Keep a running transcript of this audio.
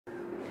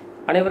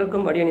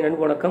அனைவருக்கும் அடியனின்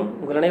அன்பு வணக்கம்.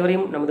 உங்கள்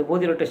அனைவரையும் நமது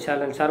போதிலோட்ட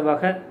சேனல்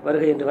சார்பாக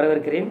வருகை என்று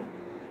வரவேற்கிறேன்.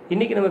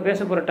 இன்றைக்கி நம்ம பேச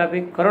போகிற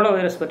டாபிக் கொரோனா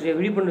வைரஸ் பற்றிய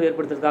விழிப்புணர்வு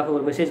ஏற்படுத்துறதுக்காக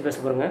ஒரு மெசேஜ் பேச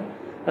போகிறோங்க.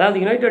 அதாவது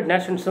United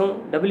நேஷன்ஸும்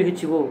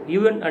WHO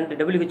UN and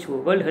WHO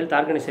world health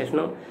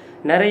ஆர்கனைசேஷனும்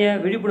நிறைய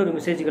விழிப்புணர்வு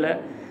மெசேஜ்களை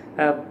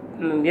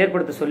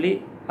ஏற்படுத்த சொல்லி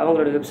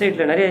அவங்களோட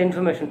வெப்சைட்டில் நிறைய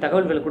இன்ஃபர்மேஷன்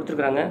தகவல்களை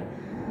கொடுத்துருக்குறாங்க.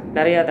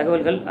 நிறையா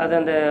தகவல்கள் அது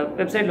அந்த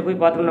வெப்சைட்டில்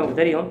போய் பார்த்தோம்னா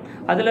நமக்கு தெரியும்.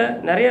 அதில்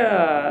நிறைய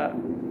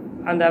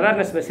அந்த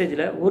அவேர்னஸ்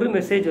மெசேஜில் ஒரு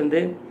மெசேஜ்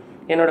வந்து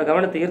என்னோட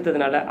கவனத்தை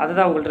ஈர்த்ததுனால அதை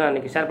தான் உங்கள்கிட்ட நான்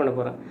இன்றைக்கி ஷேர் பண்ண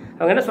போகிறேன்.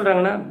 அவங்க என்ன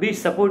சொல்கிறாங்கன்னா, B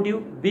supportive,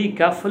 be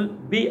careful,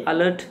 be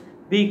alert,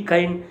 be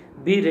kind,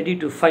 be ready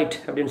to fight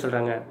அப்படின்னு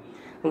சொல்கிறாங்க.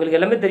 உங்களுக்கு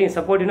எல்லாமே தெரியும்.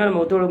 சப்போர்ட்டிவ்னா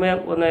நம்ம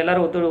ஒத்துழைமையாக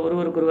எல்லோரும்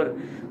ஒருவருக்கொருவர்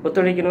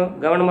ஒத்துழைக்கணும்,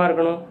 கவனமாக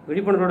இருக்கணும்,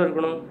 விழிப்புணர்வோடு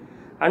இருக்கணும்,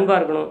 அன்பாக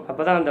இருக்கணும்.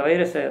 அப்போ தான் அந்த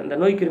வைரஸை, அந்த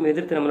நோய் கிருமி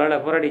எதிர்த்து நம்மளால்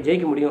போராடி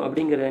ஜெயிக்க முடியும்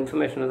அப்படிங்கிற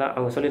இன்ஃபர்மேஷனை தான்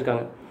அவங்க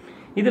சொல்லியிருக்காங்க.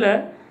 இதில்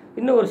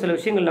இன்னும் ஒரு சில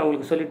விஷயங்கள் நான்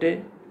உங்களுக்கு சொல்லிவிட்டு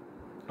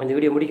அந்த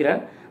வீடியோ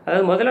முடிக்கிறேன்.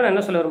 அதாவது முதல்ல நான்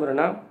என்ன சொல்ல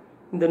விரும்புகிறேன்னா,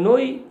 இந்த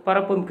நோய்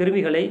பரப்பும்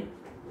கிருமிகளை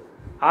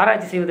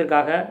ஆராய்ச்சி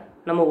செய்வதற்காக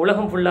நம்ம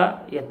உலகம்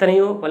ஃபுல்லாக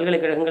எத்தனையோ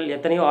பல்கலைக்கழகங்கள்,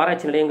 எத்தனையோ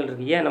ஆராய்ச்சி நிலையங்கள்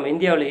இருக்குது. ஏன் நம்ம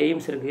இந்தியாவில்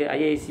எய்ம்ஸ் இருக்குது,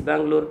 IIC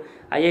பெங்களூர்,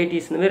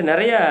 IITs, இந்தமாரி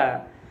நிறைய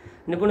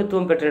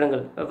நிபுணத்துவம் பெற்ற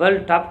இடங்கள்,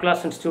 வேர்ல்டு டாப்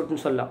கிளாஸ்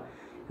இன்ஸ்டியூட்னு சொல்லலாம்.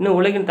 இன்னும்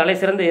உலகின் தலை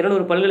சிறந்த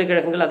 200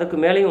 பல்கலைக்கழகங்கள், அதுக்கு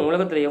மேலேயும்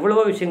உலகத்தில்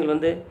எவ்வளவோ விஷயங்கள்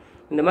வந்து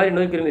இந்த மாதிரி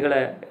நோய்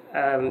கிருமிகளை,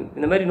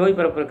 இந்த மாதிரி நோய்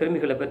பரப்புகிற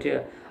கிருமிகளை பற்றி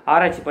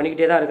ஆராய்ச்சி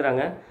பண்ணிக்கிட்டே தான்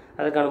இருக்கிறாங்க.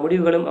 அதுக்கான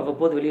முடிவுகளும்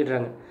அவ்வப்போது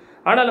வெளியிடுறாங்க.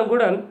 ஆனாலும்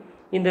கூட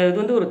இந்த இது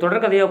வந்து ஒரு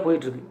தொடர்கதையாக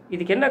போயிட்டுருக்கு.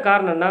 இதுக்கு என்ன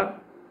காரணம்னா,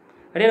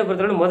 அடியனை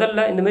பொறுத்தவரை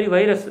முதல்ல இந்த மாதிரி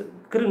வைரஸ்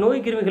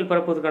நோய் கிருமிகள்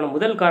பரப்புவதற்கான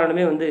முதல்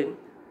காரணமே வந்து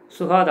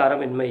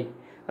சுகாதாரமின்மை.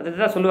 அதை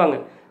தான் சொல்லுவாங்க,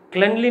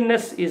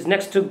 cleanliness is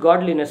next to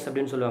godliness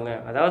அப்படின்னு சொல்லுவாங்க.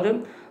 அதாவது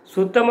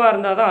சுத்தமாக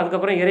இருந்தால் தான்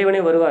அதுக்கப்புறம்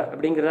இறைவனே வருவார்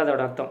அப்படிங்கிறது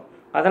அதோட அர்த்தம்.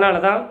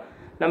 அதனால தான்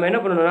நம்ம என்ன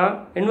பண்ணணும்னா,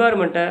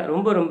 என்வாயர்மெண்ட்டை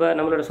ரொம்ப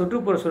நம்மளோட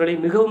சுற்றுப்புற சூழலை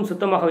மிகவும்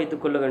சுத்தமாக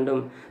வைத்துக்கொள்ள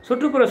வேண்டும்.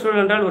 சுற்றுப்புற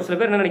சூழல் என்றால் ஒரு சில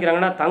பேர் என்ன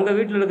நினைக்கிறாங்கன்னா, தங்கள்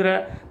வீட்டில் இருக்கிற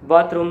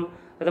பாத்ரூம்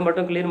இதை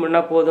மட்டும் க்ளீன்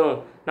பண்ணால் போதும்,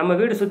 நம்ம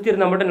வீடு சுற்றி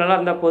இருந்தால் மட்டும் நல்லா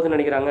இருந்தால் போதும்னு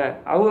நினைக்கிறாங்க.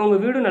 அவங்கவுங்க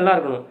வீடும் நல்லா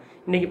இருக்கணும்.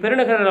 இன்றைக்கி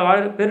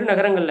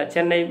பெருநகரங்களில்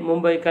சென்னை,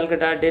 மும்பை,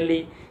 கல்கட்டா, டெல்லி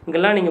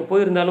இங்கெல்லாம் நீங்கள்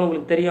போயிருந்தாலும்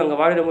உங்களுக்கு தெரியும், அங்கே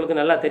வாழ்கிறவங்களுக்கு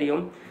நல்லா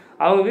தெரியும்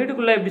அவங்க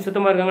வீட்டுக்குள்ளே எப்படி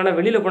சுத்தமாக இருக்காங்கன்னா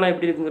வெளியில் போனால்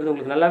எப்படி இருக்குங்கிறது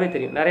உங்களுக்கு நல்லாவே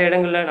தெரியும். நிறைய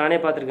இடங்களில் நானே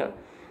பார்த்துருக்கேன்.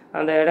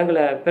 அந்த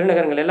இடங்களில்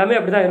பெருநகரங்கள் எல்லாமே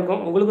அப்படி தான்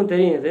இருக்கும், உங்களுக்கும்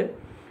தெரியும் இது.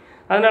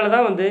 அதனால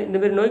தான் வந்து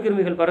இந்தமாரி நோய்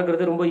கிருமிகள்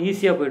பறக்கிறது ரொம்ப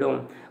ஈஸியாக போயிடும்.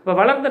 இப்போ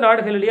வளர்ந்த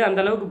நாடுகளிலேயே அந்த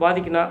அளவுக்கு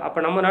பாதிக்குன்னா, அப்போ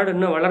நம்ம நாடு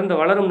இன்னும்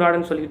வளரும்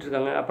நாடுன்னு சொல்லிட்டு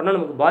இருக்காங்க. அப்படின்னா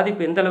நமக்கு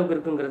பாதிப்பு எந்த அளவுக்கு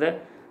இருக்குங்கிறத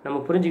நம்ம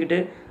புரிஞ்சுக்கிட்டு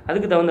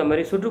அதுக்கு தகுந்த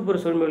மாதிரி சுற்றுப்புற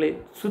சூழ்நிலை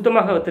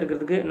சுத்தமாக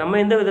வைத்திருக்கிறதுக்கு நம்ம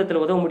எந்த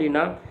விதத்தில் உதவ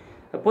முடியும்னா,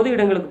 பொது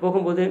இடங்களுக்கு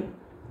போகும்போது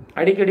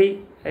அடிக்கடி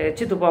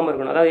எச்சி துப்பாமல்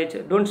இருக்கணும்.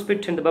 அதாவது don't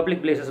spit in the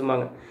public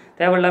பிளேசஸ்ம்பாங்க.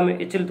 தேவையில்லாமல்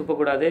எச்சில்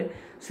துப்பக்கூடாது,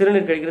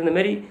 சிறுநீர் கழிக்கிறது, இந்த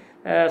மாதிரி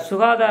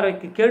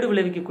சுகாதாரக்கு கேடு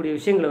விளைவிக்கக்கூடிய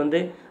விஷயங்களை வந்து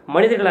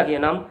மனிதர்களாகிய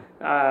நாம்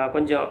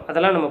கொஞ்சம்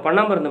அதெல்லாம் நம்ம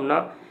பண்ணாமல் இருந்தோம்னா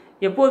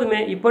எப்போதுமே,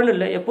 இப்போன்னு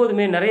இல்லை,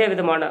 எப்போதுமே நிறைய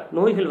விதமான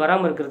நோய்கள்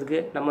வராமல் இருக்கிறதுக்கு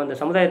நம்ம அந்த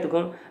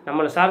சமுதாயத்துக்கும்,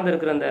 நம்மளை சார்ந்து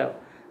இருக்கிற அந்த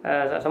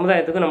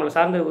சமுதாயத்துக்கும், நம்மளை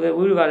சார்ந்த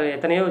உயிர் வாழ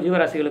எத்தனையோ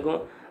ஜீவராசிகளுக்கும்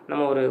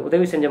நம்ம ஒரு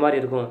உதவி செஞ்ச மாதிரி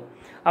இருக்கும்.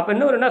 அப்போ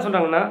இன்னொரு என்ன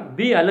சொல்கிறாங்கன்னா,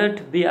 பி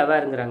அலர்ட், பி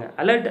அவேருங்கிறாங்க.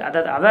 அலர்ட்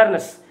அதாவது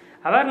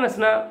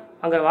அவேர்னஸ்னால்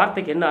அங்கே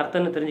வார்த்தைக்கு என்ன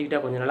அர்த்தம்னு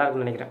தெரிஞ்சுக்கிட்டால் கொஞ்சம் நல்லா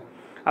இருக்குன்னு நினைக்கிறேன்.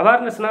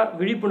 அவேர்னஸ்னால்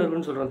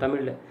விழிப்புணர்வுன்னு சொல்கிறோம்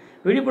தமிழில்.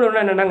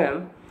 விழிப்புணர்வுனா என்னென்னாங்க,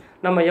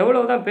 நம்ம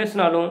எவ்வளோ தான்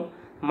பேசினாலும்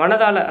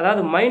மனதால்,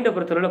 அதாவது மைண்டை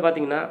பொறுத்தவரையில்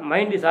பார்த்தீங்கன்னா,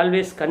 mind is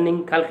always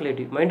Canning,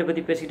 calculative. மைண்டை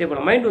பற்றி பேசிக்கிட்டே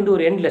போகலாம். மைண்ட் வந்து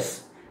ஒரு எண்ட்லெஸ்,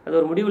 அது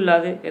ஒரு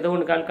முடிவில்லாது ஏதோ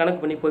ஒன்று கணக்கு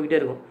பண்ணி போய்கிட்டே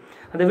இருக்கும்.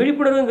 அந்த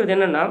விழிப்புணர்வுங்கிறது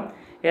என்னென்னா,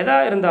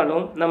 எதாக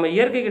இருந்தாலும் நம்ம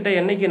இயற்கைக்கிட்ட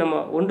என்னைக்கு நம்ம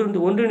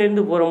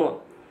ஒன்றிணைந்து போகிறோமோ,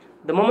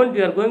 the moment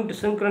you are going to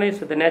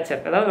synchronise with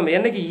nature, அதாவது நம்ம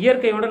என்னைக்கு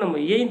இயற்கையோடு நம்ம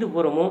இயைந்து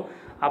போகிறோமோ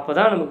அப்போ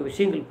தான் நமக்கு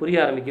விஷயங்கள் புரிய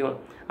ஆரம்பிக்கும்.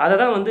 அதை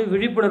தான் வந்து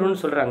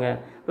விழிப்புணர்வுன்னு சொல்கிறாங்க.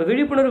 இப்போ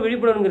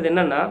விழிப்புணர்வுங்கிறது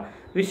என்னென்னா,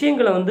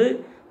 விஷயங்களை வந்து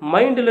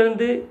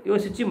மைண்டிலேருந்து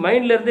யோசித்து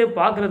மைண்ட்லேருந்தே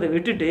பார்க்குறத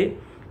விட்டுட்டு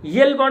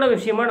இயல்பான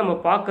விஷயமாக நம்ம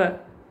பார்க்க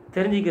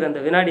தெரிஞ்சிக்கிற அந்த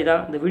வினாடி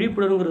தான் இந்த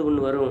விழிப்புணர்வுங்கிறது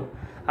ஒன்று வரும்.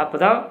 அப்போ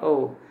தான்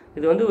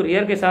இது வந்து ஒரு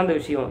இயற்கை சார்ந்த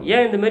விஷயம்.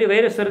 ஏன் இந்தமாரி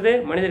வைரஸ் வருது,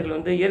 மனிதர்கள்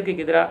வந்து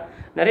இயற்கைக்கு எதிராக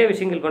நிறைய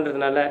விஷயங்கள்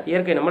பண்ணுறதுனால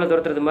இயற்கை நம்மளை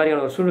துரத்துறது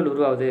மாதிரியான ஒரு சூழல்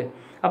உருவாகுது.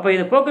 அப்போ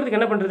இதை போக்குறதுக்கு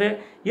என்ன பண்ணுறது,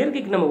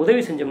 இயற்கைக்கு நம்ம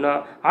உதவி செஞ்சோம்னா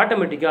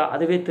ஆட்டோமேட்டிக்காக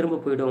அதுவே திரும்ப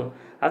போயிடும்.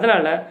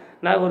 அதனால்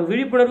நான் ஒரு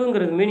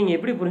விழிப்புணர்வுங்கிறது மீனிங்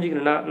எப்படி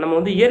புரிஞ்சுக்கணும்னா, நம்ம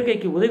வந்து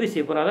இயற்கைக்கு உதவி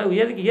செய்ய போகிறோம்.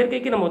 அதாவது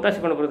இயற்கைக்கு நம்ம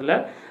ஒத்தாசை பண்ண போகிறதில்ல,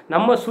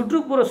 நம்ம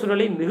சுற்றுப்புற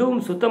சூழலை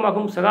மிகவும்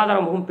சுத்தமாகவும்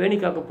சுகாதாரமாகவும் பேணி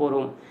காக்க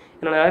போகிறோம்.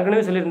 நான்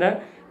ஏற்கனவே சொல்லியிருந்தேன்,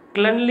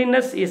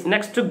 cleanliness is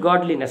next to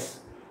godliness.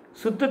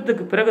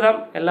 சுத்தத்துக்கு பிறகுதான்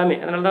எல்லாமே.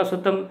 அதனால தான்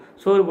சுத்தம்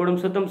சோறு போடும்,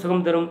 சுத்தம்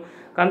சுகம் தரும்,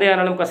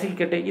 கந்தையானாலும் கசக்கி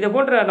கெட்டு, இதை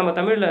போன்ற நம்ம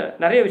தமிழில்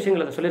நிறைய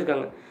விஷயங்கள் அதை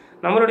சொல்லியிருக்காங்க.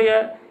 நம்மளுடைய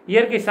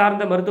இயற்கை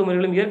சார்ந்த மருத்துவ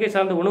முறைகளையும் இயற்கை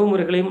சார்ந்த உணவு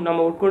முறைகளையும்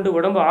நம்ம உட்கொண்டு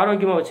உடம்பு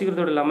ஆரோக்கியமாக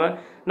வச்சுக்கிறதோடு இல்லாமல்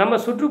நம்ம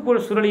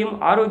சுற்றுப்புற சூழலையும்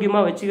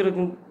ஆரோக்கியமாக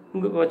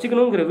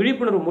வச்சுக்கணுங்கிற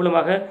விழிப்புணர்வு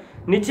மூலமாக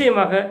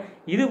நிச்சயமாக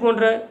இது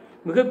போன்ற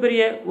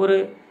மிகப்பெரிய ஒரு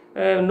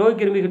நோய்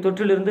கிருமி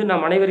தொற்றிலிருந்து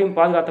நாம் அனைவரையும்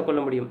பாதுகாத்துக்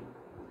கொள்ள முடியும்.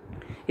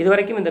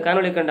 இதுவரைக்கும் இந்த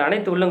காணொளி கண்ட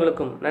அனைத்து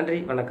உள்ளங்களுக்கும் நன்றி,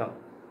 வணக்கம்.